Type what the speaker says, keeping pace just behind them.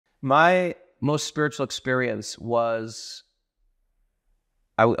My most spiritual experience was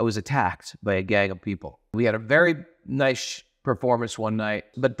I was attacked by a gang of people. We had a very nice performance one night,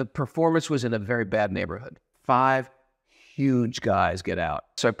 but the performance was in a very bad neighborhood. 5 huge guys get out.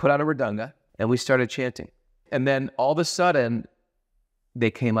 So I put on a redunga and we started chanting. And then all of a sudden,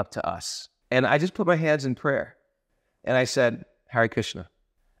 they came up to us. And I just put my hands in prayer. And I said, Hare Krishna.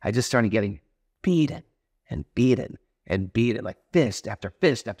 I just started getting beaten and beaten and beaten, like fist after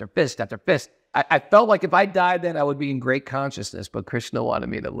fist after fist after fist. I felt like if I died then, I would be in great consciousness, but Krishna wanted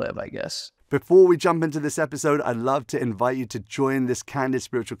me to live, I guess. Before we jump into this episode, I'd love to invite you to join this candid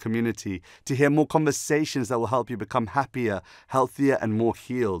spiritual community to hear more conversations that will help you become happier, healthier, and more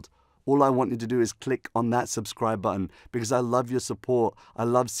healed. All I want you to do is click on that subscribe button because I love your support. I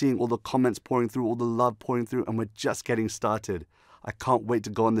love seeing all the comments pouring through, all the love pouring through, and we're just getting started. I can't wait to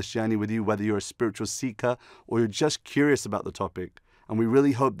go on this journey with you, whether you're a spiritual seeker or you're just curious about the topic. And we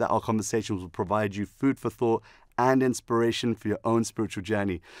really hope that our conversations will provide you food for thought and inspiration for your own spiritual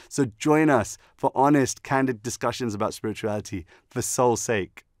journey. So join us for honest, candid discussions about spirituality for soul's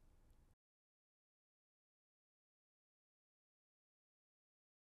sake.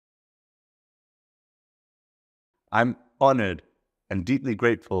 I'm honored and deeply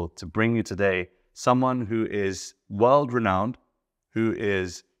grateful to bring you today someone who is world-renowned, who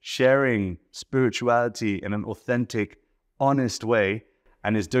is sharing spirituality in an authentic, honest way,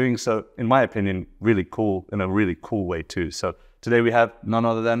 and is doing so, in my opinion, really cool, in a really cool way too. So today we have none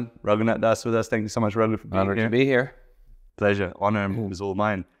other than Raghunath Das with us. Thank you so much, Raghunath, for being here. Honored to be here. Pleasure, honor is all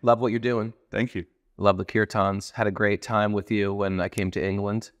mine. Love what you're doing. Thank you. Love the kirtans. Had a great time with you when I came to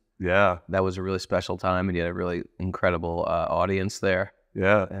England. Yeah. That was a really special time, and you had a really incredible audience there.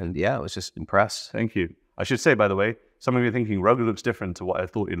 Yeah. And yeah, I was just impressed. Thank you. I should say, by the way, some of you are thinking Raghu looks different to what I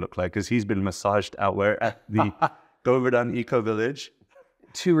thought he looked like because he's been massaged out where at the Govardhan Eco Village.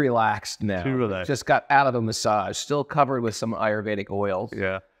 Too relaxed now. Too relaxed. Just got out of a massage, still covered with some Ayurvedic oils.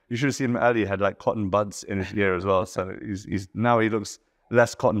 Yeah. You should have seen Ali had like cotton buds in his ear as well. So he's now he looks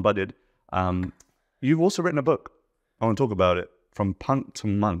less cotton budded. You've also written a book. I want to talk about it. From Punk to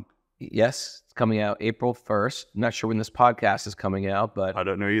Monk. Yes, it's coming out April 1st. Not sure when this podcast is coming out, but I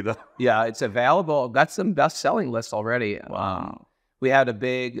don't know either. Yeah, it's available. Got some best-selling lists already. Wow. We had a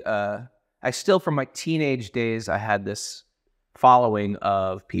big, I still, from my teenage days, I had this following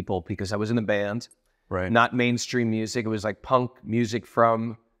of people because I was in a band. Right. Not mainstream music. It was like punk music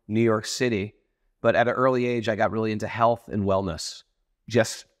from New York City. But at an early age, I got really into health and wellness.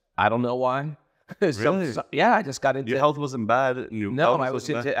 Just, I don't know why. Really? Yeah, I just got into... Your health wasn't bad? No, I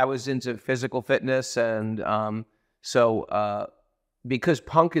was into physical fitness. And because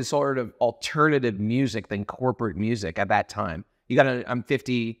punk is sort of alternative music than corporate music at that time. I'm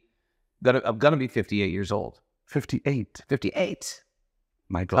gonna be 58 years old. 58.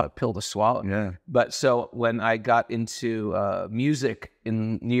 My God. Tough pill to swallow. Yeah. But so when I got into music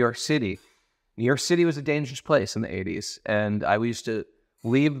in New York City was a dangerous place in the 80s. And I used to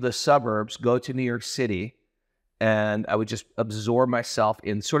leave the suburbs, go to New York City, and I would just absorb myself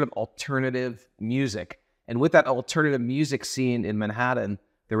in sort of alternative music. And with that alternative music scene in Manhattan,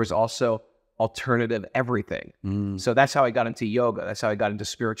 there was also alternative everything. So that's how I got into yoga. That's how I got into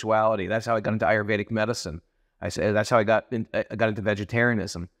spirituality. That's how I got into Ayurvedic medicine. That's how I got into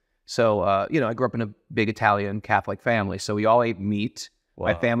vegetarianism. So, I grew up in a big Italian Catholic family. So we all ate meat. Wow.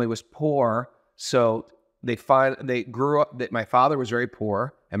 My family was poor. So they grew up, that my father was very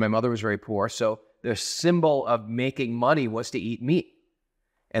poor and my mother was very poor. So their symbol of making money was to eat meat.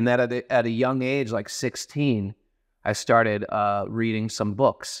 And that at a young age, like 16, I started reading some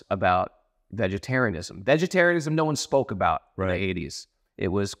books about vegetarianism. Vegetarianism, no one spoke about in the 80s. It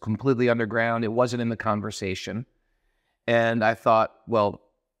was completely underground. It wasn't in the conversation. And I thought, well,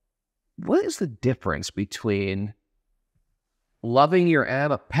 what is the difference between loving your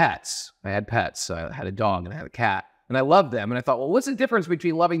pets? I had pets. I had a dog and I had a cat. And I loved them. And I thought, well, what's the difference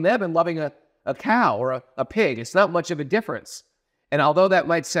between loving them and loving a cow or a pig? It's not much of a difference. And although that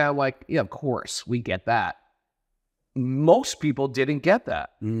might sound like, yeah, of course, we get that. Most people didn't get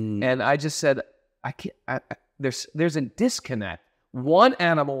that. And I just said, there's a disconnect. One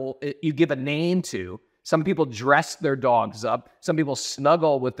animal you give a name to. Some people dress their dogs up. Some people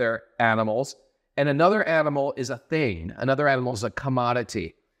snuggle with their animals. And another animal is a thing. Another animal is a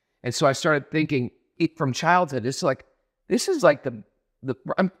commodity. And so I started thinking from childhood, it's like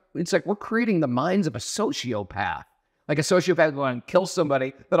we're creating the minds of a sociopath. Like a sociopath going and kill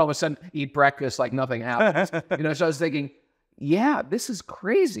somebody, then all of a sudden eat breakfast like nothing happens. So I was thinking, yeah, this is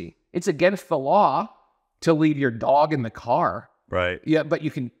crazy. It's against the law to leave your dog in the car. Right. Yeah, but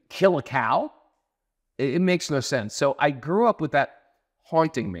you can kill a cow? It makes no sense. So I grew up with that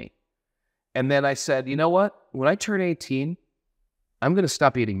haunting me. And then I said, you know what? When I turn 18, I'm going to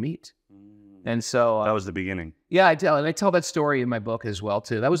stop eating meat. And so... that was the beginning. Yeah, I tell that story in my book as well,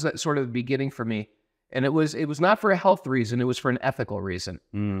 too. That was sort of the beginning for me. And it was not for a health reason. It was for an ethical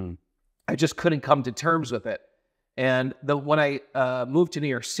reason. I just couldn't come to terms with it. And when I moved to New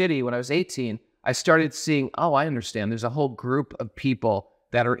York City when I was 18, I started seeing, oh, I understand. There's a whole group of people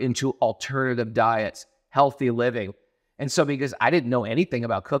that are into alternative diets, healthy living. And so because I didn't know anything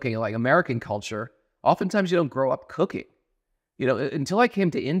about cooking, like American culture, oftentimes you don't grow up cooking. You know, until I came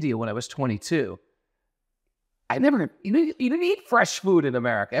to India when I was 22, you didn't eat fresh food in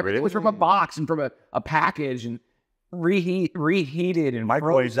America. Everything was from a box and from a package and reheated and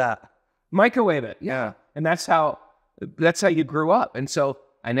microwave that. Microwave it, yeah. And that's how you grew up. And so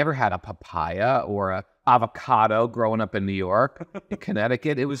I never had a papaya or a avocado growing up in New York, in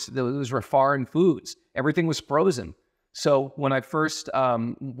Connecticut. Those were foreign foods. Everything was frozen. So when I first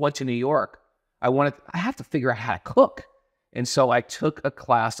went to New York, I have to figure out how to cook. And so I took a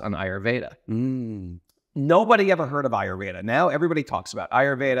class on Ayurveda. Nobody ever heard of Ayurveda. Now everybody talks about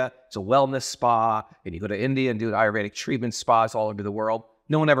Ayurveda. It's a wellness spa, and you go to India and do Ayurvedic treatment spas all over the world.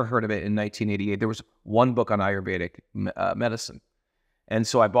 No one ever heard of it in 1988. There was one book on Ayurvedic medicine. And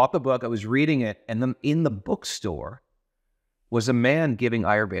so I bought the book, I was reading it, and then in the bookstore was a man giving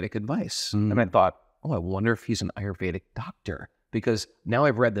Ayurvedic advice. And I thought, oh, I wonder if he's an Ayurvedic doctor, because now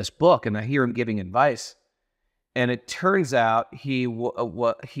I've read this book and I hear him giving advice. And it turns out he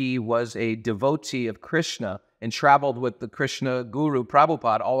was a devotee of Krishna and traveled with the Krishna guru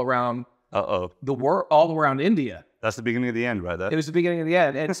Prabhupada all around the world, all around India. That's the beginning of the end, right there. It was the beginning of the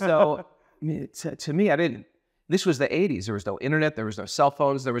end. And so to me, this was the 80s. There was no internet. There was no cell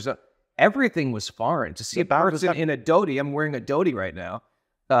phones. Everything was foreign. To see a person in a dhoti, I'm wearing a dhoti right now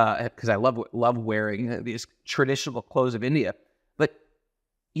because I love wearing these traditional clothes of India. But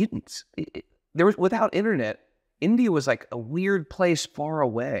without internet, India was like a weird place far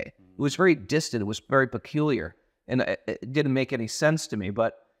away. It was very distant. It was very peculiar. And it didn't make any sense to me.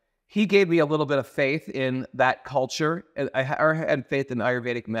 But he gave me a little bit of faith in that culture. I had faith in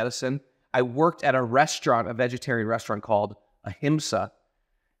Ayurvedic medicine. I worked at a vegetarian restaurant called Ahimsa,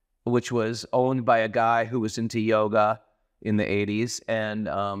 which was owned by a guy who was into yoga in the 80s. And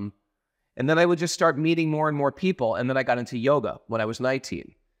then I would just start meeting more and more people. And then I got into yoga when I was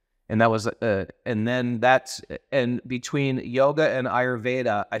 19. And that was, and between yoga and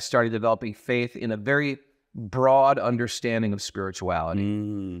Ayurveda, I started developing faith in a very broad understanding of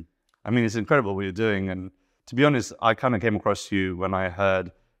spirituality. I mean, it's incredible what you're doing. And to be honest, I kind of came across you when I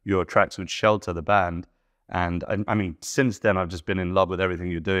heard your tracks with Shelter, the band. And I mean, since then, I've just been in love with everything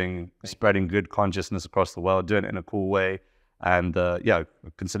you're doing, spreading good consciousness across the world, doing it in a cool way. And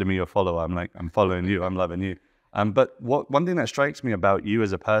consider me your follower. I'm following you. I'm loving you. But one thing that strikes me about you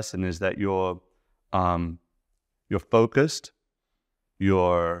as a person is that you're focused,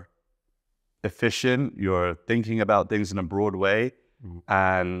 you're efficient, you're thinking about things in a broad way.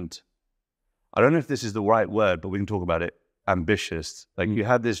 And I don't know if this is the right word, but we can talk about it. Ambitious. Like you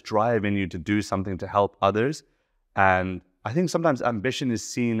have this drive in you to do something to help others. And I think sometimes ambition is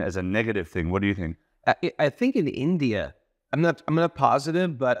seen as a negative thing. What do you think? I think in India, I'm not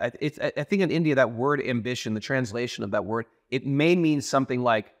positive, but I think in India, that word ambition, the translation of that word, it may mean something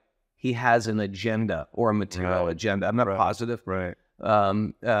like he has an agenda or a material agenda. I'm not positive. Right.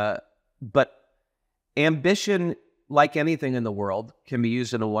 But ambition, like anything in the world, can be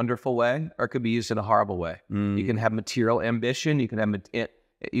used in a wonderful way or could be used in a horrible way. You can have material ambition. You can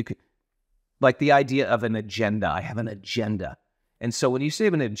like the idea of an agenda. I have an agenda. And so when you say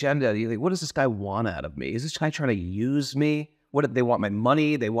an agenda, you think, what does this guy want out of me? Is this guy trying to use me? What do they want? My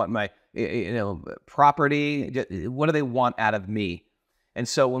money? They want my property? What do they want out of me? And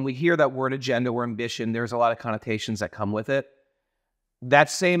so when we hear that word agenda or ambition, there's a lot of connotations that come with it. That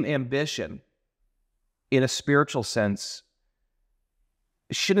same ambition, in a spiritual sense,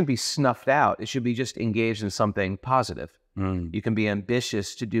 shouldn't be snuffed out. It should be just engaged in something positive. You can be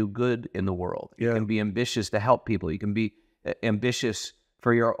ambitious to do good in the world. You can be ambitious to help people. You can be ambitious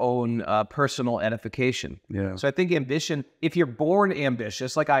for your own personal edification. So I think ambition, if you're born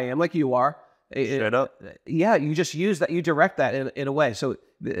ambitious, like I am, like you are, you just use that, you direct that in a way. So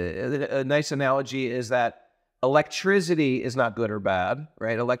a nice analogy is that electricity is not good or bad,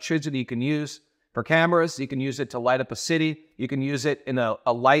 right? Electricity you can use for cameras, you can use it to light up a city, you can use it in a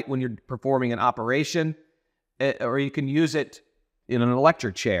light when you're performing an operation, or you can use it in an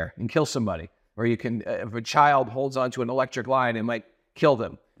electric chair and kill somebody. Or you can, if a child holds onto an electric line, it might kill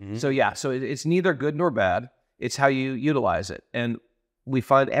them. So it's neither good nor bad. It's how you utilize it. And we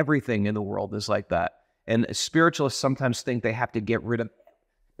find everything in the world is like that. And spiritualists sometimes think they have to get rid of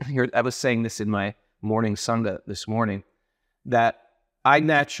here, I was saying this in my morning sangha this morning, that I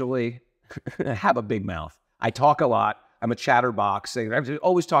naturally have a big mouth. I talk a lot. I'm a chatterbox. I'm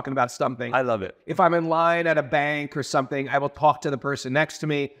always talking about something. I love it. If I'm in line at a bank or something, I will talk to the person next to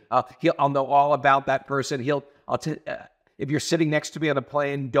me. I'll know all about that person. If you're sitting next to me on a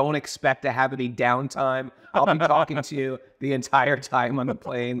plane, don't expect to have any downtime. I'll be talking to you the entire time on the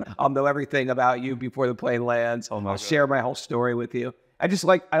plane. I'll know everything about you before the plane lands. I'll share my whole story with you. I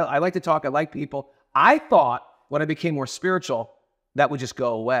like to talk. I like people. I thought when I became more spiritual, that would just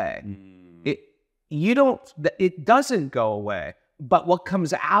go away. It doesn't go away, but what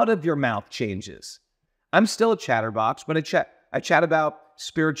comes out of your mouth changes. I'm still a chatterbox, but I chat about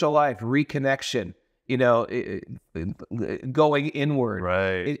spiritual life, reconnection, going inward.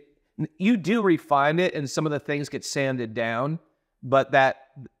 Right. You do refine it, and some of the things get sanded down, but that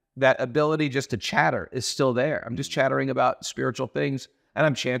ability just to chatter is still there. I'm just chattering about spiritual things, and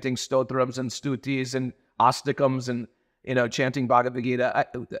I'm chanting stotrams and stutis and astakams and, chanting Bhagavad Gita.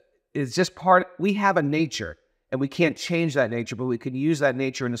 It's just we have a nature, and we can't change that nature, but we can use that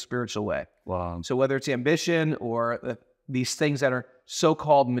nature in a spiritual way. Wow. So whether it's ambition or these things that are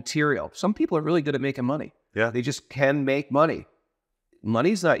so-called material, some people are really good at making money. Yeah. They just can make money.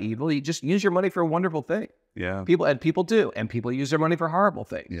 Money's not evil. You just use your money for a wonderful thing. Yeah. People do, and people use their money for horrible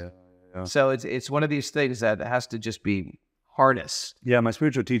things. Yeah. So it's one of these things that has to just be harnessed. Yeah, my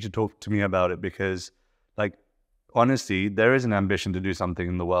spiritual teacher talked to me about it because, honestly, there is an ambition to do something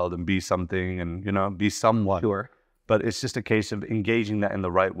in the world and be something and, be someone. Sure. But it's just a case of engaging that in the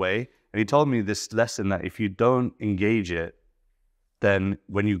right way. And he told me this lesson that if you don't engage it, then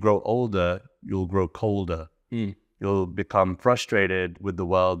when you grow older, you'll grow colder. You'll become frustrated with the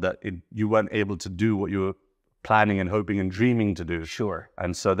world that you weren't able to do what you were planning and hoping and dreaming to do. Sure.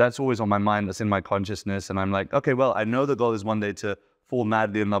 And so that's always on my mind. That's in my consciousness. And I'm like, okay, well, I know the goal is one day to fall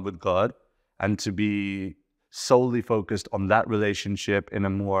madly in love with God and to be solely focused on that relationship in a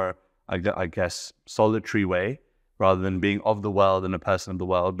more, I guess, solitary way, rather than being of the world and a person of the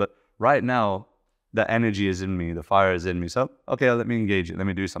world. But right now, the energy is in me, the fire is in me. So, okay, let me engage it. Let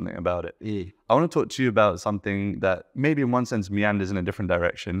me do something about it. I want to talk to you about something that maybe in one sense meanders in a different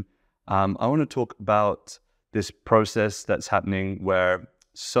direction. I want to talk about this process that's happening where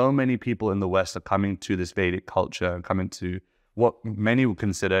so many people in the West are coming to this Vedic culture and coming to what many would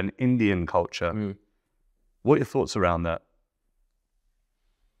consider an Indian culture. What are your thoughts around that?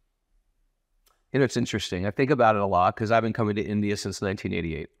 It's interesting. I think about it a lot because I've been coming to India since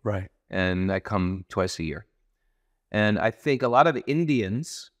 1988. Right. And I come twice a year. And I think a lot of the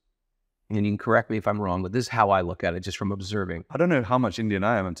Indians, and you can correct me if I'm wrong, but this is how I look at it just from observing. I don't know how much Indian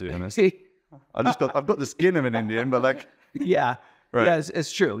I am, to be honest. I've got the skin of an Indian, but Yeah. Right. Yeah,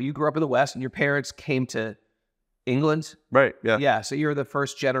 it's true. You grew up in the West and your parents came to England. Right, yeah. Yeah, so you're the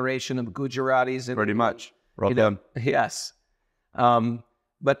first generation of Gujaratis. Pretty much. Right. Yes.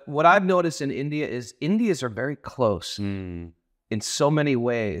 But what I've noticed in India is Indians are very close in so many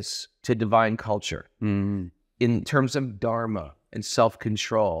ways to divine culture in terms of dharma and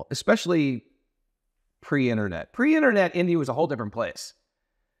self-control, especially pre-internet. Pre-internet, India was a whole different place.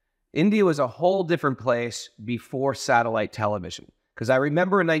 India was a whole different place before satellite television. Because I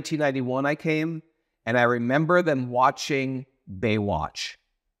remember in 1991 I came, and I remember them watching Baywatch.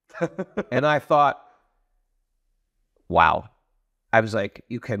 And I thought, wow. I was like,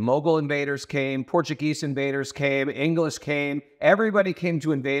 okay, Mughal invaders came, Portuguese invaders came, English came, everybody came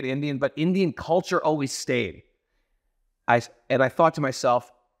to invade Indian, but Indian culture always stayed. And I thought to myself,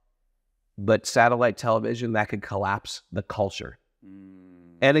 but satellite television, that could collapse the culture.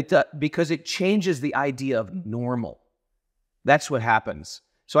 And it does, because it changes the idea of normal. That's what happens.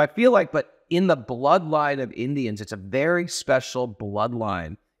 So I feel like, but in the bloodline of Indians, it's a very special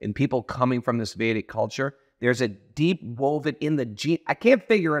bloodline in people coming from this Vedic culture. There's a deep woven in the gene. I can't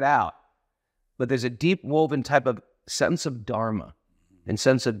figure it out, but there's a deep woven type of sense of dharma and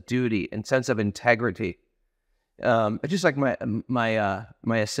sense of duty and sense of integrity. Just like my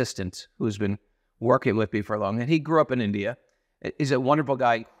assistant who's been working with me for long, and he grew up in India. He's a wonderful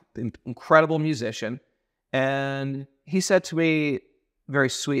guy, incredible musician. And he said to me very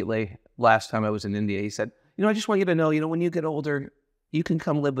sweetly last time I was in India, he said, I just want you to know, when you get older, you can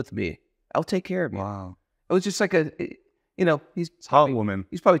come live with me. I'll take care of you. Wow. It was just like he's heartwarming.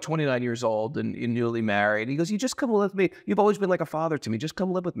 He's probably 29 years old and newly married. He goes, you just come live with me. You've always been like a father to me. Just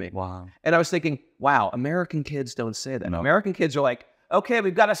come live with me. Wow. And I was thinking, wow, American kids don't say that. No. American kids are like, okay,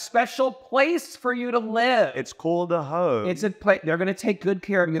 we've got a special place for you to live. It's called a home. It's a place. They're going to take good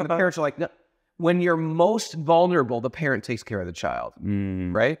care of you. And the parents are like, no. When you're most vulnerable, the parent takes care of the child,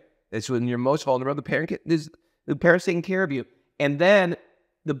 right? It's when you're most vulnerable, the parent's taking care of you. And then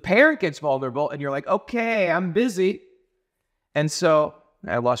the parent gets vulnerable, and you're like, okay, I'm busy. And so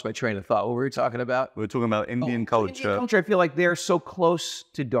I lost my train of thought. What were we talking about? We're talking about Indian culture. Indian culture, I feel like they're so close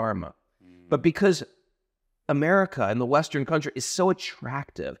to Dharma. But because America and the Western country is so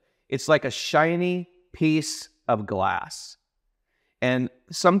attractive, it's like a shiny piece of glass. And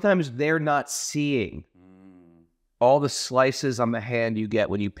sometimes they're not seeing all the slices on the hand you get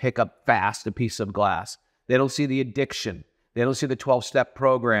when you pick up fast a piece of glass. They don't see the addiction. They don't see the 12-step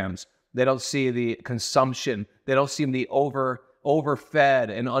programs. They don't see the consumption. They don't see the overfed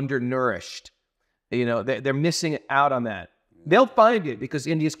and undernourished. You know, they're missing out on that. They'll find it because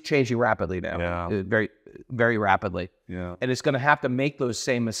India's changing rapidly now, very, very rapidly. Yeah. And it's going to have to make those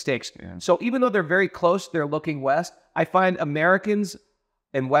same mistakes. Yeah. So even though they're very close, they're looking west. I find Americans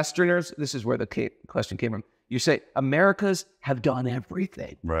and Westerners, this is where the question came from. You say, Americans have done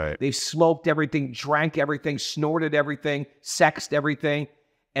everything. Right. They've smoked everything, drank everything, snorted everything, sexed everything,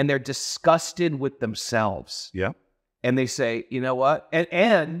 and they're disgusted with themselves. Yeah. And they say, you know what?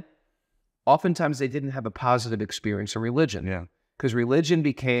 And oftentimes they didn't have a positive experience in religion. Yeah. Because religion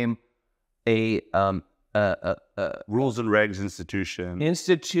became a rules and regs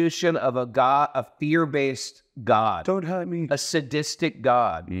institution of a God, a fear-based God. Don't hurt me. A sadistic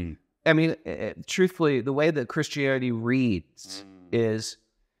God. Mm. I mean, truthfully, the way that Christianity reads is,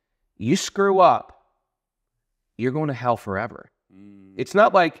 you screw up, you're going to hell forever. It's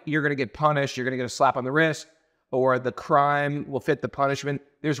not like you're going to get punished, you're going to get a slap on the wrist, or the crime will fit the punishment.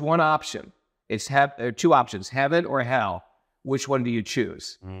 There's one option. There are two options, heaven or hell. Which one do you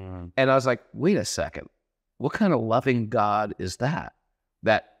choose? And I was like, wait a second. What kind of loving God is that?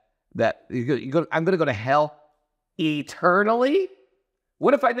 I'm going to go to hell eternally?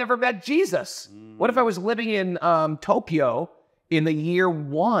 What if I never met Jesus? What if I was living in Tokyo in the year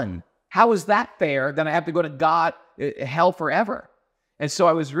 1? How is that fair that I have to go to God, hell forever? And so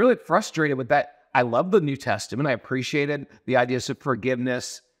I was really frustrated with that. I love the New Testament. I appreciated the ideas of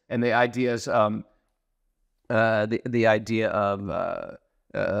forgiveness and the ideas, the idea of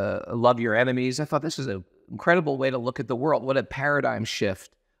love your enemies. I thought this is an incredible way to look at the world. What a paradigm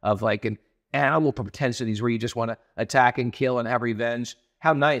shift of like an animal propensities where you just want to attack and kill and have revenge.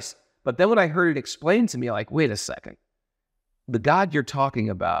 How nice. But then when I heard it explained to me, like, wait a second. The God you're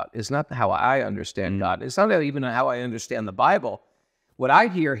talking about is not how I understand God. It's not even how I understand the Bible. What I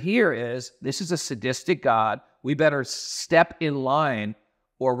hear here is, this is a sadistic God. We better step in line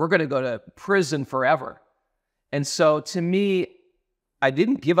or we're going to go to prison forever. And so to me, I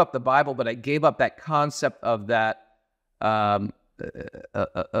didn't give up the Bible, but I gave up that concept of that, of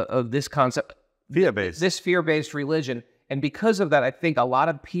this concept. Fear-based. This fear-based religion. And because of that, I think a lot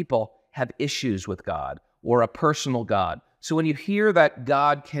of people have issues with God or a personal God. So when you hear that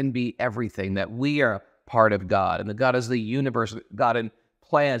God can be everything, that we are part of God, and that God is the universe, God in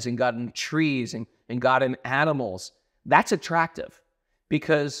plants, and God in trees, and God in animals, that's attractive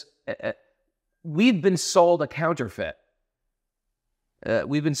because we've been sold a counterfeit.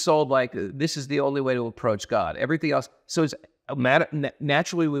 We've been sold like this is the only way to approach God. Everything else, so it's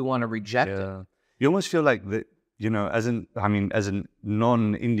naturally we want to reject it. You almost feel like that. You know, as a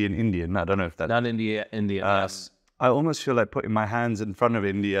non-Indian Indian, I don't know if that's... Non-Indian, yes. I almost feel like putting my hands in front of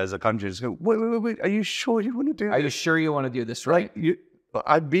India as a country and just go, wait, are you sure you want to do this? Are you sure you want to do this right?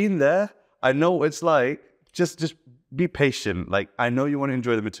 I've been there. I know what it's like. Just be patient. Like, I know you want to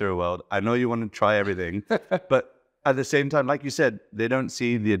enjoy the material world. I know you want to try everything. But at the same time, like you said, they don't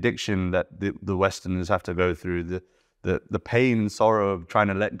see the addiction that the Westerners have to go through, the pain and sorrow of trying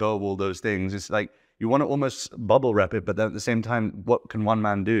to let go of all those things. It's like, you want to almost bubble wrap it, but then at the same time, what can one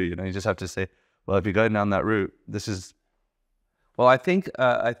man do? You know, you just have to say, well, if you're going down that route, this is... Well, I think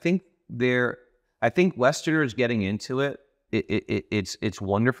Westerners getting into it, it's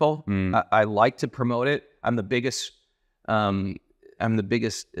wonderful. I like to promote it. I'm the biggest proponent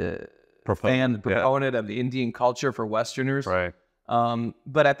of the Indian culture for Westerners. Right.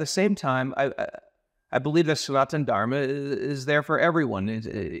 But at the same time, I believe that Sanatana Dharma is there for everyone.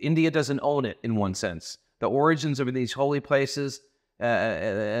 India doesn't own it in one sense. The origins of these holy places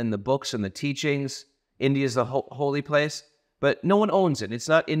and the books and the teachings, India is the holy place, but no one owns it. It's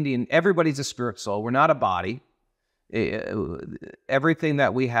not Indian. Everybody's a spirit soul. We're not a body. Everything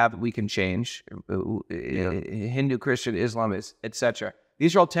that we have, we can change. Hindu, Christian, Islam, etc.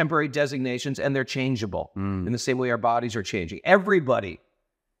 These are all temporary designations, and they're changeable in the same way our bodies are changing. Everybody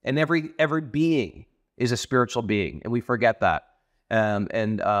and every being is a spiritual being, and we forget that.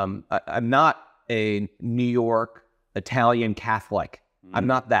 I'm not a New York Italian Catholic. I'm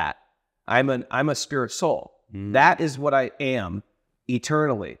not that. I'm a spirit soul. That is what I am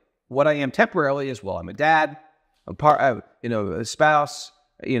eternally. What I am temporarily is, well, I'm a dad, a spouse,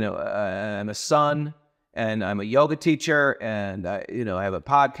 I'm a son, and I'm a yoga teacher, and I have a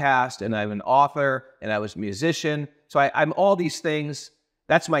podcast, and I'm an author, and I was a musician. So I'm all these things.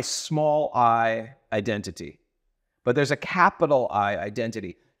 That's my small I identity. But there's a capital I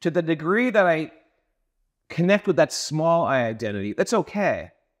identity. To the degree that I connect with that small I identity, that's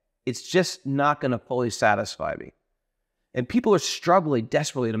okay. It's just not going to fully satisfy me. And people are struggling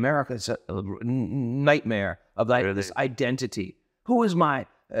desperately in America. It's a nightmare of this identity. Who is my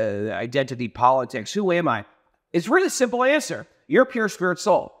identity politics? Who am I? It's a really simple answer. You're a pure spirit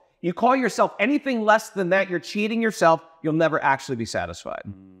soul. You call yourself anything less than that, you're cheating yourself. You'll never actually be satisfied.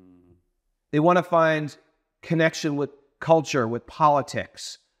 They want to find connection with culture, with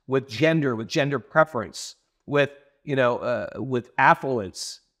politics, with gender preference, with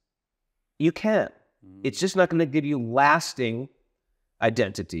affluence. You can't. It's just not going to give you lasting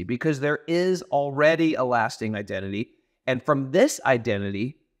identity, because there is already a lasting identity. And from this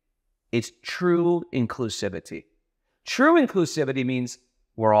identity, it's true inclusivity. True inclusivity means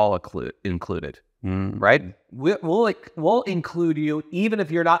we're all included, right? We'll include you even if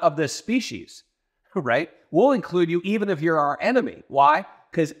you're not of this species, right? We'll include you even if you're our enemy. Why?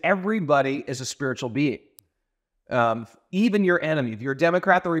 Because everybody is a spiritual being. Even your enemy. If you're a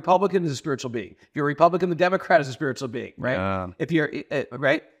Democrat, the Republican is a spiritual being. If you're a Republican, the Democrat is a spiritual being, right? Yeah. If you're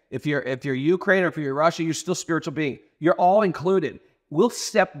right, if you're Ukraine or if you're Russia, you're still a spiritual being. You're all included. We'll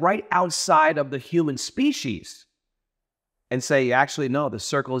step right outside of the human species and say, actually, no, the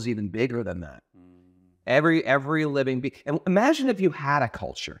circle is even bigger than that. Every living being. And imagine if you had a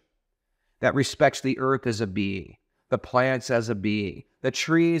culture that respects the earth as a being, the plants as a being, the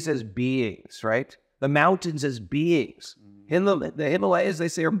trees as beings, right? The mountains as beings. In the Himalayas, they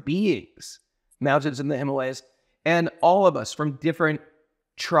say, are beings. Mountains in the Himalayas. And all of us from different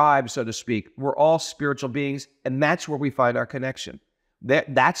tribes, so to speak, we're all spiritual beings, and that's where we find our connection.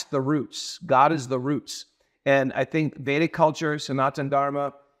 That's the roots. God is the roots. And I think Vedic culture, Sanatana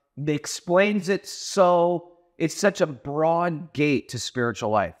Dharma, explains it so it's such a broad gate to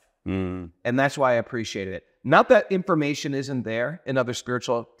spiritual life. And that's why I appreciated it. Not that information isn't there in other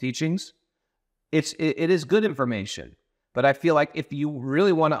spiritual teachings. It is good information. But I feel like if you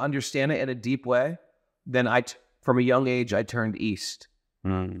really want to understand it in a deep way, then from a young age, I turned east.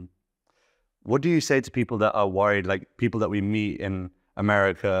 What do you say to people that are worried, like people that we meet in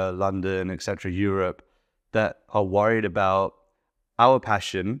America, London, etc., Europe, that are worried about our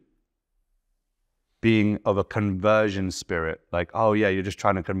passion being of a conversion spirit? Like, oh yeah, you're just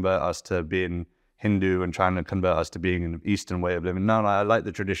trying to convert us to being Hindu and trying to convert us to being an Eastern way of living. No, I like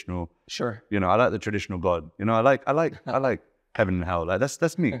the traditional. Sure. I like the traditional God. I like heaven and hell. Like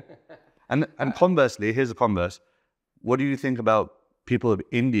that's me. And conversely, here's a converse. What do you think about people of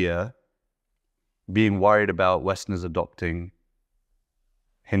India being worried about Westerners adopting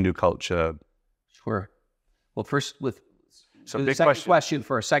Hindu culture? Sure. Well, first second question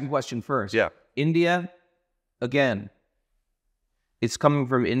first. Yeah. India, again, it's coming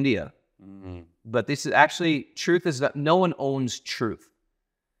from India. But this is actually, truth is that no one owns truth.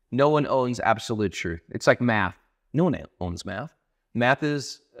 No one owns absolute truth. It's like math. No one owns math. Math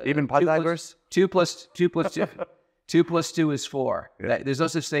is... Even Pythagoras? 2 plus 2 plus 2. 2 plus 2 is 4. Yeah. There's no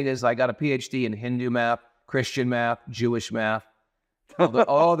such thing as I got a PhD in Hindu math, Christian math, Jewish math.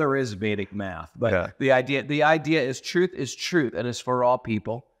 All there is Vedic math. But yeah. the idea is truth, and it's for all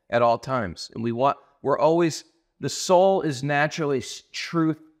people at all times. And the soul is naturally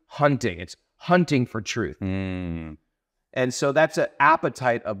truth hunting. It's hunting for truth. And so that's an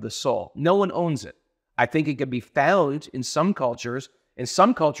appetite of the soul. No one owns it. I think it can be found in some cultures. In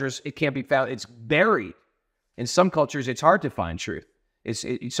some cultures, it can't be found. It's buried. In some cultures, it's hard to find truth.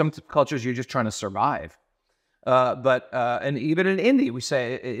 Some cultures, you're just trying to survive. And even in India, we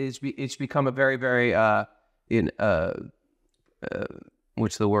say it's become a very, very,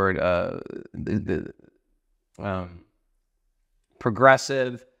 what's the word?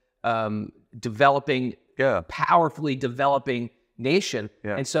 Progressive, developing, powerfully developing nation.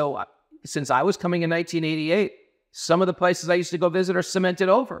 Yeah. And so since I was coming in 1988, some of the places I used to go visit are cemented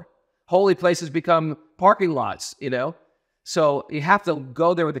over. Holy places become parking lots, So you have to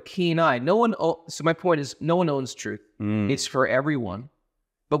go there with a keen eye. So my point is, no one owns truth. It's for everyone.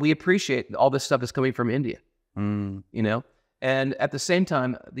 But we appreciate all this stuff is coming from India, And at the same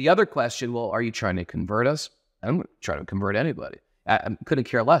time, the other question, well, are you trying to convert us? I'm not trying to convert anybody. I couldn't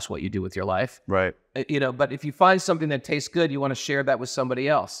care less what you do with your life. Right. But if you find something that tastes good, you want to share that with somebody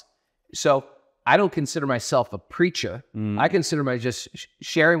else. So I don't consider myself a preacher. I consider myself just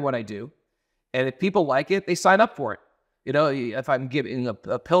sharing what I do. And if people like it, they sign up for it. If I'm giving a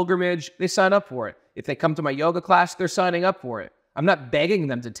pilgrimage, they sign up for it. If they come to my yoga class, they're signing up for it. I'm not begging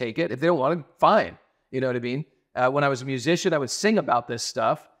them to take it. If they don't want it, fine. You know what I mean? When I was a musician, I would sing about this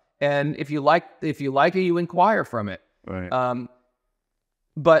stuff. And if you like it, you inquire from it. Right.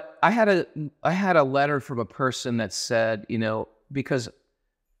 But I had a letter from a person that said, because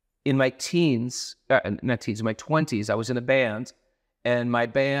in my teens, not teens, in my 20s, I was in a band, and my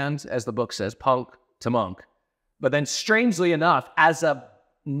band, as the book says, punk to monk. But then strangely enough, as a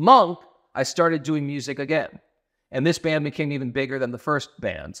monk, I started doing music again. And this band became even bigger than the first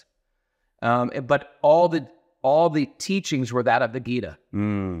band. But all the teachings were that of the Gita.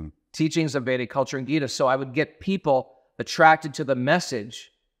 Teachings of Vedic culture and Gita. So I would get people attracted to the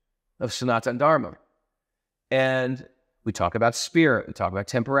message of Sanatana Dharma. And we talk about spirit, we talk about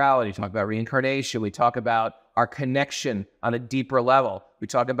temporality, we talk about reincarnation, we talk about our connection on a deeper level. We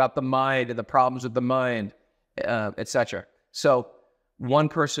talk about the mind and the problems with the mind, etc. So one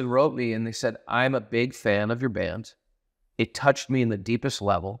person wrote me and they said, I'm a big fan of your band. It touched me in the deepest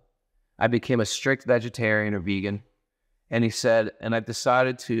level. I became a strict vegetarian or vegan. And he said, and I've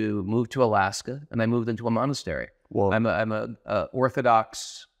decided to move to Alaska, and I moved into a monastery. Whoa. I'm a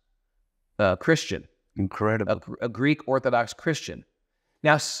Orthodox Christian. Incredible. A Greek Orthodox Christian.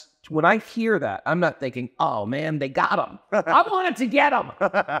 Now, when I hear that, I'm not thinking, oh man, they got him. I wanted to get him.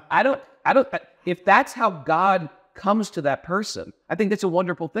 I don't, if that's how God comes to that person, I think that's a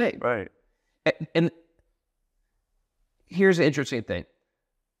wonderful thing. Right. And here's an interesting thing.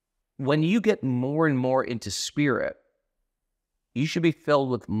 When you get more and more into spirit, you should be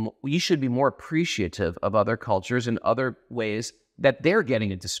you should be more appreciative of other cultures and other ways that they're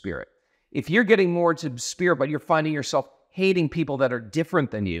getting into spirit. If you're getting more into spirit, but you're finding yourself hating people that are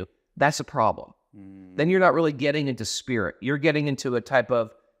different than you, that's a problem. Then you're not really getting into spirit. You're getting into a type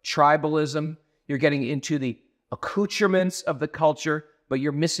of tribalism. You're getting into the accoutrements of the culture, but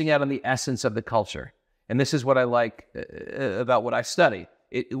you're missing out on the essence of the culture. And this is what I like about what I study.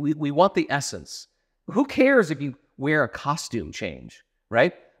 We want the essence. Who cares if you wear a costume change,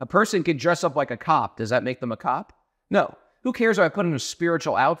 right? A person can dress up like a cop. Does that make them a cop? No. Who cares if I put on a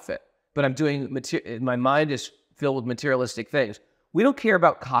spiritual outfit, but I'm doing, my mind is filled with materialistic things. We don't care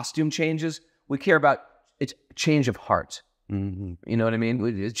about costume changes. We care about it's change of heart. You know what I mean?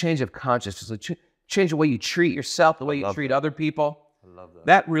 A change of consciousness, a change the way you treat yourself, the way you treat other people. I love that.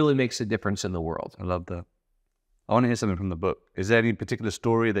 That really makes a difference in the world. I love that. I want to hear something from the book. Is there any particular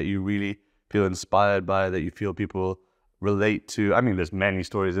story that you really feel inspired by, that you feel people relate to? I mean, there's many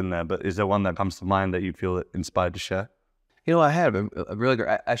stories in there, but is there one that comes to mind that you feel inspired to share? I had a really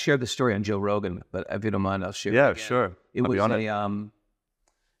good, I shared the story on Joe Rogan, but if you don't mind, I'll share it again. Sure.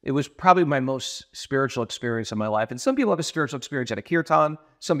 It was probably my most spiritual experience in my life. And some people have a spiritual experience at a kirtan.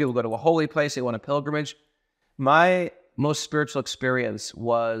 Some people go to a holy place. They want a pilgrimage. My most spiritual experience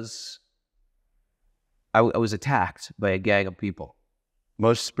was I was attacked by a gang of people.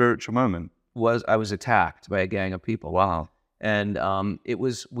 Most spiritual moment? I was attacked by a gang of people. Wow. And it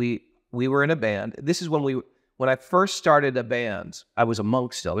was, we were in a band. This is when I first started a band, I was a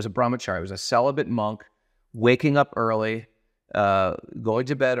monk still. I was a brahmachari. I was a celibate monk, waking up early, going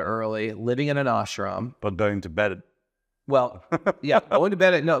to bed early, living in an ashram. But going to bed? Well, yeah, going to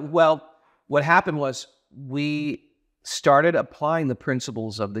bed. What happened was we started applying the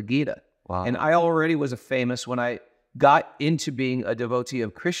principles of the Gita. Wow. And I already was when I got into being a devotee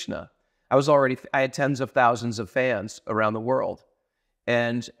of Krishna, I had tens of thousands of fans around the world.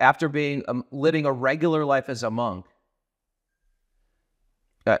 And after living a regular life as a monk,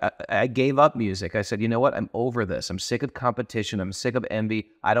 I gave up music. I said, you know what? I'm over this. I'm sick of competition. I'm sick of envy.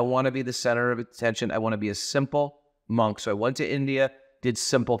 I don't want to be the center of attention. I want to be a simple monk. So I went to India, did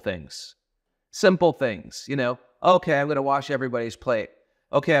simple things. Simple things, Okay, I'm going to wash everybody's plate.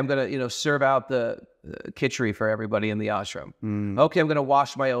 Okay, I'm going to, serve out the khichdi for everybody in the ashram. Okay, I'm going to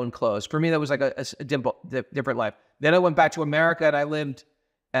wash my own clothes. For me, that was like a different life. Then I went back to America and I lived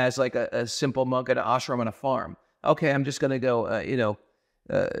as like a simple monk at an ashram on a farm. Okay, I'm just going to go,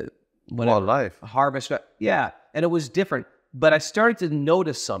 life. Harvest. Yeah, and it was different. But I started to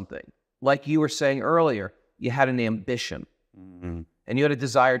notice something. Like you were saying earlier, you had an ambition. And you had a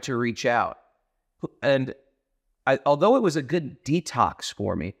desire to reach out. And although it was a good detox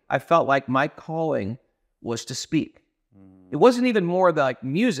for me, I felt like my calling was to speak. It wasn't even more like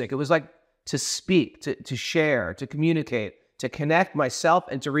music. It was like to speak, to share, to communicate, to connect myself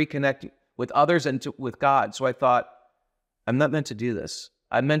and to reconnect with others and with God. So I thought, I'm not meant to do this.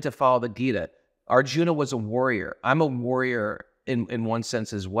 I'm meant to follow the Gita. Arjuna was a warrior. I'm a warrior in one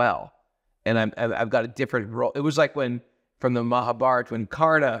sense as well. And I've got a different role. It was like from the Mahabharata, when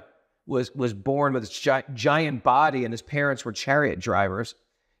Karna was born with this giant body and his parents were chariot drivers.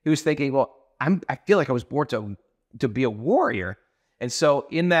 He was thinking, well, I feel like I was born to be a warrior. And so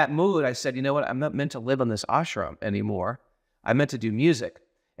in that mood, I said, you know what? I'm not meant to live on this ashram anymore. I'm meant to do music.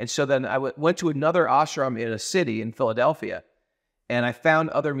 And so then I went to another ashram in a city in Philadelphia, and I found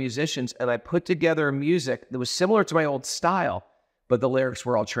other musicians, and I put together music that was similar to my old style, but the lyrics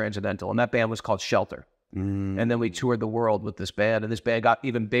were all transcendental. And that band was called Shelter. And then we toured the world with this band, and this band got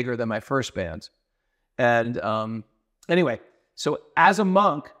even bigger than my first band. And anyway, so as a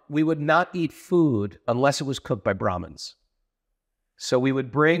monk, we would not eat food unless it was cooked by Brahmins. So we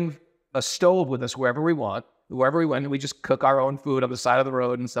would bring a stove with us wherever we went, and we just cook our own food on the side of the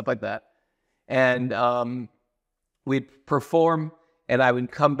road and stuff like that. And we'd perform, and I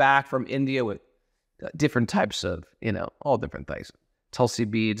would come back from India with different types of, all different things. Tulsi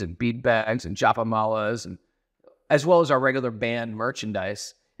beads and bead bags and japa malas, and as well as our regular band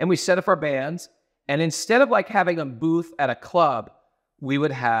merchandise. And we set up our bands, and instead of like having a booth at a club, we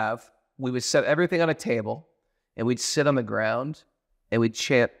would set everything on a table, and we'd sit on the ground, and we'd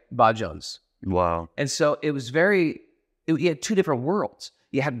chant bhajans. Wow. And so it was you had two different worlds.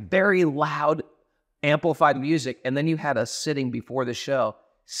 You had very loud, amplified music, and then you had us sitting before the show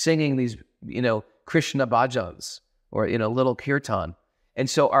singing these, Krishna bhajans or, little kirtan. And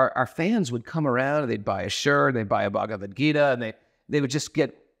so our fans would come around, and they'd buy a shirt, they'd buy a Bhagavad Gita, and they would just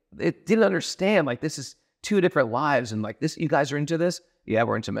they didn't understand, like, this is two different lives, and like, this, you guys are into this? Yeah,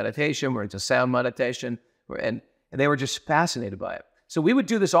 we're into meditation, we're into sound meditation, and they were just fascinated by it. So we would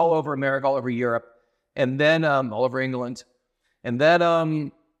do this all over America, all over Europe, and then all over England. And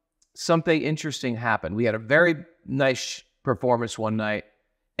then something interesting happened. We had a very nice performance one night,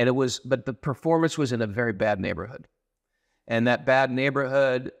 but the performance was in a very bad neighborhood. And that bad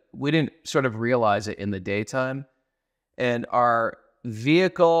neighborhood, we didn't sort of realize it in the daytime. And our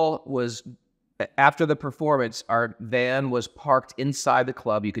vehicle was, after the performance, our van was parked inside the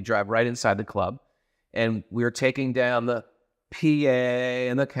club. You could drive right inside the club. And we were taking down the PA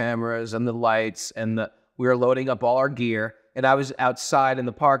and the cameras and the lights, and we were loading up all our gear. And I was outside in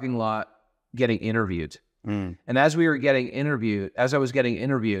the parking lot getting interviewed. And as I was getting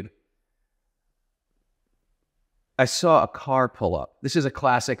interviewed, I saw a car pull up. This is a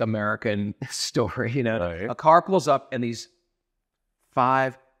classic American story, Right. A car pulls up, and these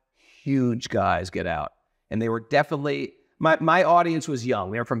 5 huge guys get out. And they were definitely, my audience was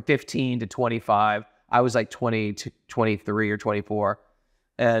young. They were from 15 to 25. I was like 20 to 23 or 24.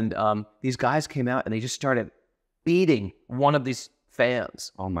 And these guys came out, and they just started beating one of these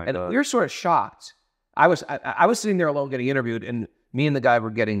fans. Oh my God. God. We were sort of shocked. I was sitting there alone getting interviewed, and me and the guy were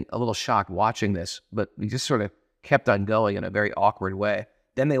getting a little shocked watching this, but we just sort of kept on going in a very awkward way.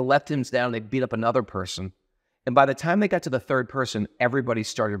 Then they left him down, and they beat up another person. And by the time they got to the third person, everybody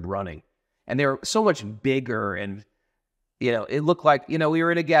started running. And they were so much bigger, and, it looked like, we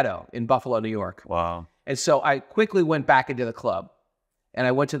were in a ghetto in Buffalo, New York. Wow. And so I quickly went back into the club, and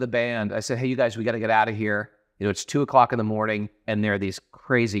I went to the band. I said, hey, you guys, we got to get out of here. It's 2:00 in the morning, and there are these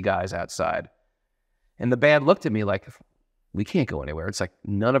crazy guys outside. And the band looked at me like, we can't go anywhere. It's like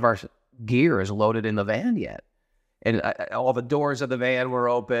none of our gear is loaded in the van yet. And all the doors of the van were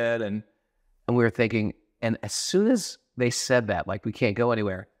open, and we were thinking, and as soon as they said that, like, we can't go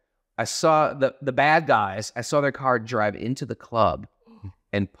anywhere, I saw the bad guys, I saw their car drive into the club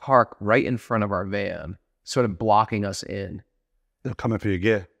and park right in front of our van, sort of blocking us in. They're coming for your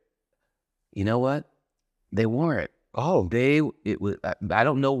gear. You know what? They weren't. Oh. I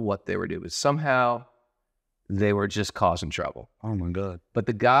don't know what they were doing. Somehow they were just causing trouble. Oh my God. But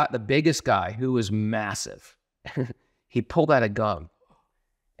the biggest guy, who was massive, he pulled out a gun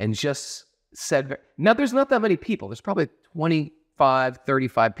and just said, now there's not that many people. There's probably 25,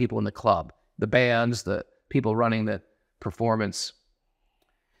 35 people in the club, the bands, the people running the performance.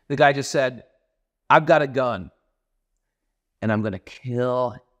 The guy just said, I've got a gun, and I'm going to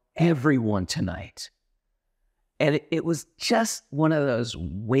kill everyone tonight. And it was just one of those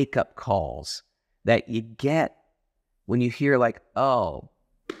wake-up calls that you get when you hear, like, oh,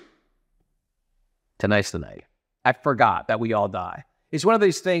 tonight's the night. I forgot that we all die. It's one of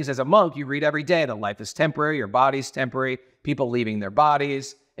these things, as a monk, you read every day that life is temporary, your body's temporary, people leaving their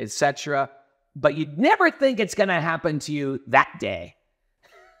bodies, etc. But you'd never think it's going to happen to you that day.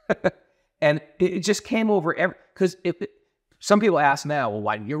 And it just came over, because some people ask now, well,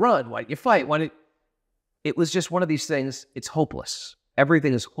 why didn't you run? Why didn't you fight? It was just one of these things. It's hopeless.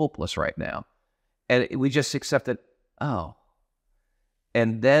 Everything is hopeless right now. And we just accepted, oh.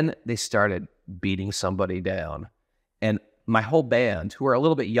 And then they started beating somebody down. And my whole band, who are a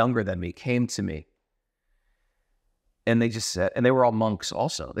little bit younger than me, came to me. And they just said, and they were all monks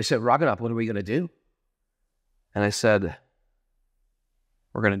also. They said, Raghunath, what are we going to do? And I said,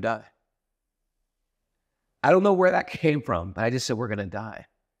 we're going to die. I don't know where that came from, but I just said, we're going to die.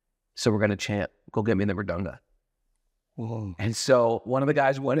 So we're going to chant, go get me the mridanga. Whoa. And so one of the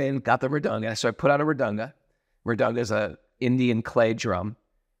guys went in, got the mridanga. So I put on a mridanga. Mridanga is an Indian clay drum.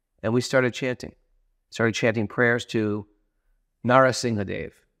 And we started chanting. Started chanting prayers to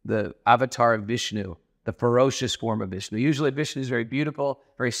Narasimhadev, the avatar of Vishnu, the ferocious form of Vishnu. Usually Vishnu is very beautiful,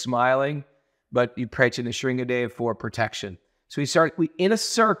 very smiling, but you pray to Nrsingadev for protection. So we in a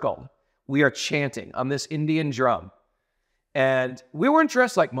circle, we are chanting on this Indian drum. And we weren't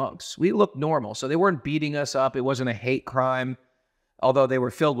dressed like monks. We looked normal. So they weren't beating us up. It wasn't a hate crime, although they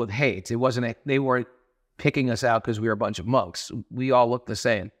were filled with hate. They weren't picking us out because we were a bunch of monks. We all looked the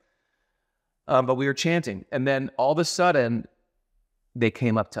same. But we were chanting. And then all of a sudden, they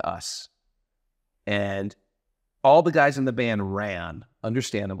came up to us. And all the guys in the band ran,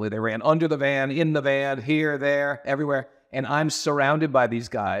 understandably. They ran under the van, in the van, here, there, everywhere. And I'm surrounded by these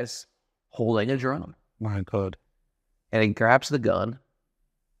guys holding a drum. My God. And he grabs the gun,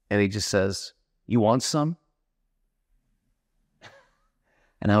 and he just says, you want some?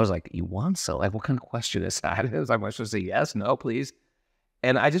 And I was like, you want some? Like, what kind of question is that? I was like, am I supposed to say yes, no, please?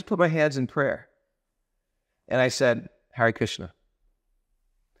 And I just put my hands in prayer. And I said, Hare Krishna.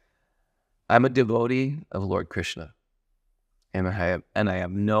 I'm a devotee of Lord Krishna. And I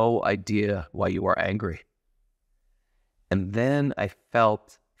have no idea why you are angry. And then I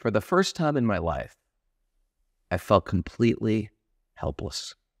felt, for the first time in my life, I felt completely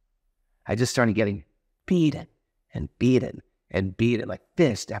helpless. I just started getting beaten and beaten and beaten, like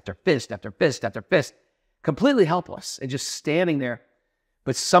fist after fist after fist after fist, completely helpless and just standing there.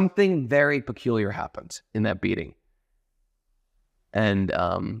 But something very peculiar happened in that beating. And,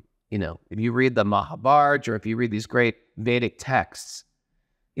 if you read the Mahabharata or if you read these great Vedic texts,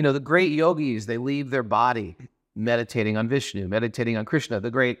 the great yogis, they leave their body meditating on Vishnu, meditating on Krishna,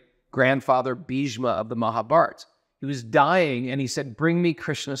 the great grandfather Bhishma of the Mahabharata. He was dying and he said, bring me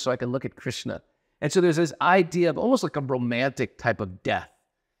Krishna so I can look at Krishna. And so there's this idea of almost like a romantic type of death.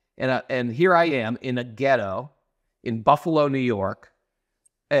 And here I am in a ghetto in Buffalo, New York.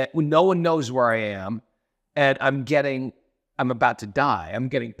 No one knows where I am, and I'm about to die. I'm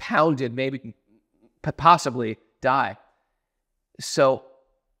getting pounded, maybe, possibly die. So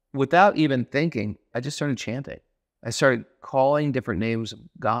without even thinking, I just started chanting. I started calling different names of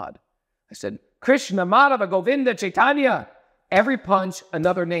God. I said, Krishna, Madhava, Govinda, Chaitanya. Every punch,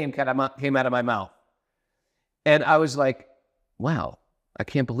 another name came out of my mouth. And I was like, wow, I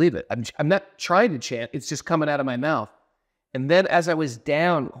can't believe it. I'm not trying to chant. It's just coming out of my mouth. And then as I was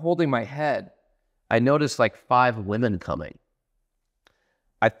down, holding my head, I noticed like 5 women coming.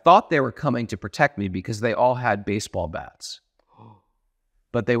 I thought they were coming to protect me because they all had baseball bats.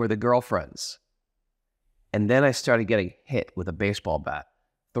 But they were the girlfriends. And then I started getting hit with a baseball bat.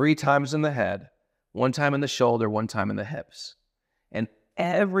 3 times in the head, 1 time in the shoulder, 1 time in the hips. And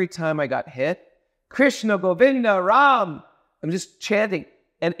every time I got hit, Krishna, Govinda, Ram, I'm just chanting.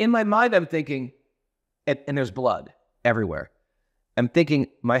 And in my mind, I'm thinking, and there's blood everywhere. I'm thinking,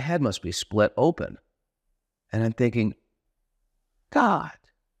 my head must be split open. And I'm thinking, God,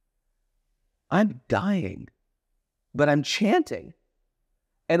 I'm dying, but I'm chanting.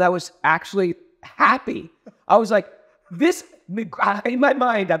 And I was actually happy. I was like, in my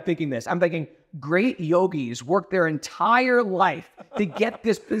mind, I'm thinking this. I'm thinking, great yogis work their entire life to get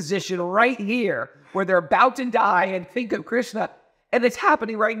this position right here where they're about to die and think of Krishna. And it's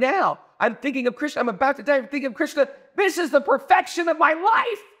happening right now. I'm thinking of Krishna. I'm about to die. I'm thinking of Krishna. This is the perfection of my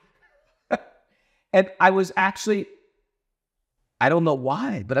life. And I was actually, I don't know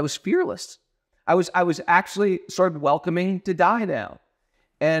why, but I was fearless. I was actually sort of welcoming to die now.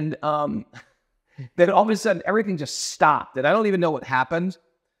 And then all of a sudden, everything just stopped. And I don't even know what happened.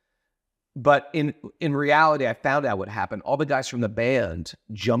 But in reality, I found out what happened. All the guys from the band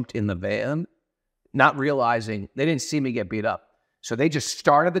jumped in the van, not realizing they didn't see me get beat up. So they just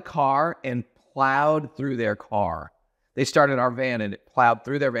started the car and plowed through their car. They started our van and it plowed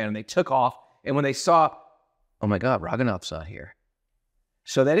through their van and they took off. And when they saw, oh my God, Raghunath's not here.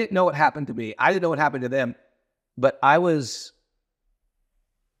 So they didn't know what happened to me. I didn't know what happened to them. But I was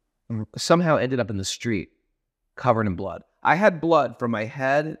somehow ended up in the street covered in blood. I had blood from my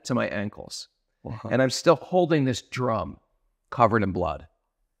head to my ankles. Wow. And I'm still holding this drum covered in blood.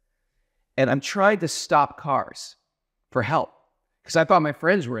 And I'm trying to stop cars for help because I thought my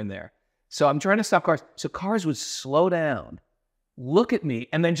friends were in there. So I'm trying to stop cars. So cars would slow down, look at me,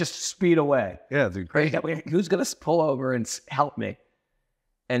 and then just speed away. Yeah, they're crazy. Who's going to pull over and help me?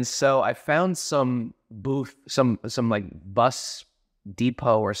 And so I found some booth, some like bus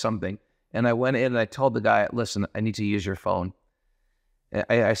depot or something. And I went in and I told the guy, listen, I need to use your phone.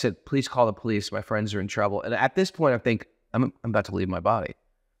 I said, please call the police. My friends are in trouble. And at this point, I think I'm about to leave my body.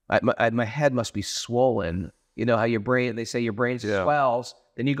 My head must be swollen. You know how they say your brain swells,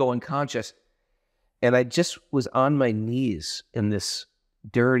 then you go unconscious. And I just was on my knees in this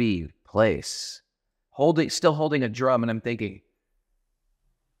dirty place, still holding a drum. And I'm thinking,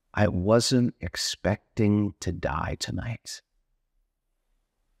 I wasn't expecting to die tonight.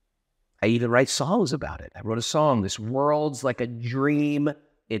 I even write songs about it. I wrote a song, "This world's like a dream.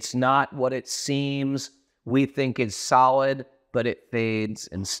 It's not what it seems. We think it's solid, but it fades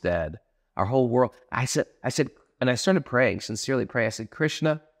instead. Our whole world." I said, and I started praying, sincerely praying. I said,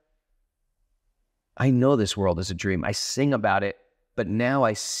 Krishna, I know this world is a dream. I sing about it, but now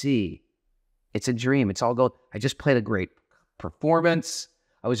I see it's a dream. It's all gold. I just played a great performance.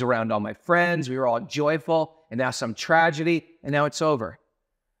 I was around all my friends. We were all joyful, and now some tragedy, and now it's over.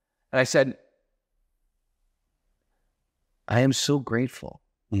 And I said, I am so grateful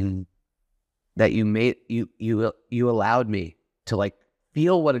that you allowed me to like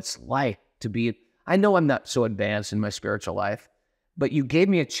feel what it's like to be. I know I'm not so advanced in my spiritual life, but you gave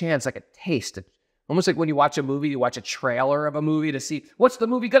me a chance, like a taste, almost like when you watch a movie, you watch a trailer of a movie to see what's the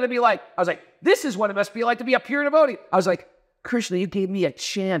movie going to be like. I was like, this is what it must be like to be a pure devotee. I was like, Krishna, you gave me a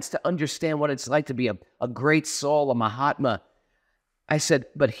chance to understand what it's like to be a great soul, a Mahatma. I said,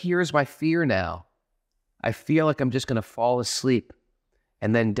 but here's my fear now. I feel like I'm just going to fall asleep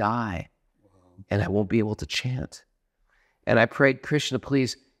and then die, and I won't be able to chant. And I prayed, Krishna,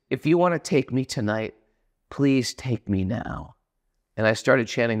 please, if you want to take me tonight, please take me now. And I started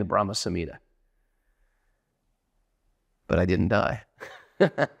chanting the Brahma Samhita. But I didn't die.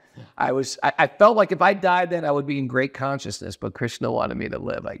 I felt like if I died then, I would be in great consciousness, but Krishna wanted me to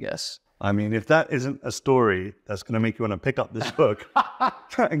live, I guess. I mean, if that isn't a story that's going to make you want to pick up this book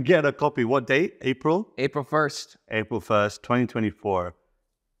and get a copy. What date? April 1st. April 1st, 2024.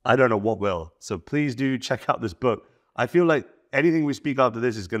 I don't know what will. So please do check out this book. I feel like anything we speak after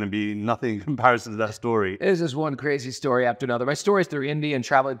this is going to be nothing in comparison to that story. It is just one crazy story after another. My story is through India and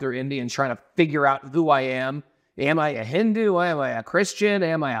traveling through India and trying to figure out who I am. Am I a Hindu? Am I a Christian?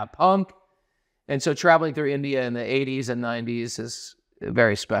 Am I a punk? And so traveling through India in the 80s and 90s is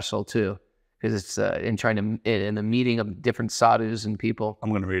very special too, because it's in a meeting of different sadhus and people. I'm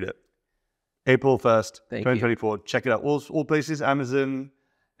going to read it. April 1st, Thank 2024. You. Check it out. All places, Amazon.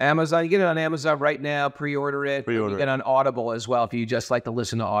 You get it on Amazon right now. Pre-order it. You get it on Audible as well if you just like to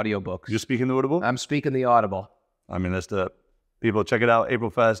listen to audiobooks. You're speaking the Audible? I'm speaking the Audible. I mean, let's do it. People, check it out.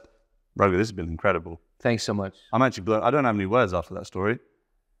 April 1st. Raghu, this has been incredible. Thanks so much. I'm actually blown. I don't have any words after that story.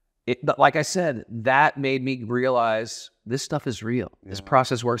 Like I said, that made me realize this stuff is real. Yeah. This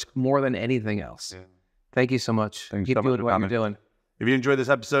process works more than anything else. Yeah. Thank you so much. Keep doing what you're doing. If you enjoyed this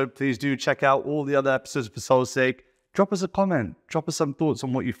episode, please do check out all the other episodes for Soul's sake. Drop us a comment. Drop us some thoughts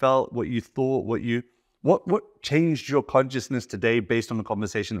on what you felt, what you thought, what changed your consciousness today based on the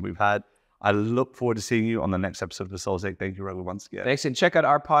conversation that we've had. I look forward to seeing you on the next episode of The Soul's Sake. Thank you, Raghu, once again. Thanks, and check out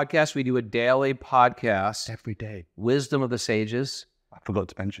our podcast. We do a daily podcast. Every day. Wisdom of the Sages. I forgot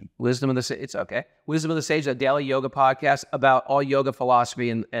to mention. It's okay. Wisdom of the Sages, a daily yoga podcast about all yoga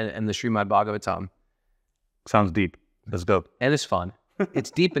philosophy and the Srimad Bhagavatam. Sounds deep. Let's go. And it's fun. It's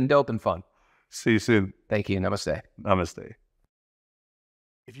deep and dope and fun. See you soon. Thank you. Namaste. Namaste.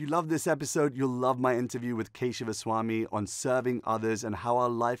 If you love this episode, you'll love my interview with Keshava Swami on serving others and how our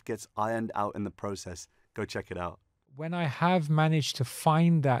life gets ironed out in the process. Go check it out. When I have managed to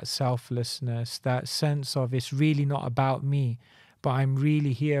find that selflessness, that sense of it's really not about me, but I'm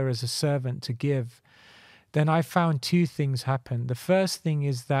really here as a servant to give, then I found two things happen. The first thing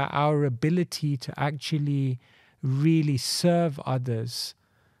is that our ability to actually really serve others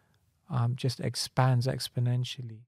just expands exponentially.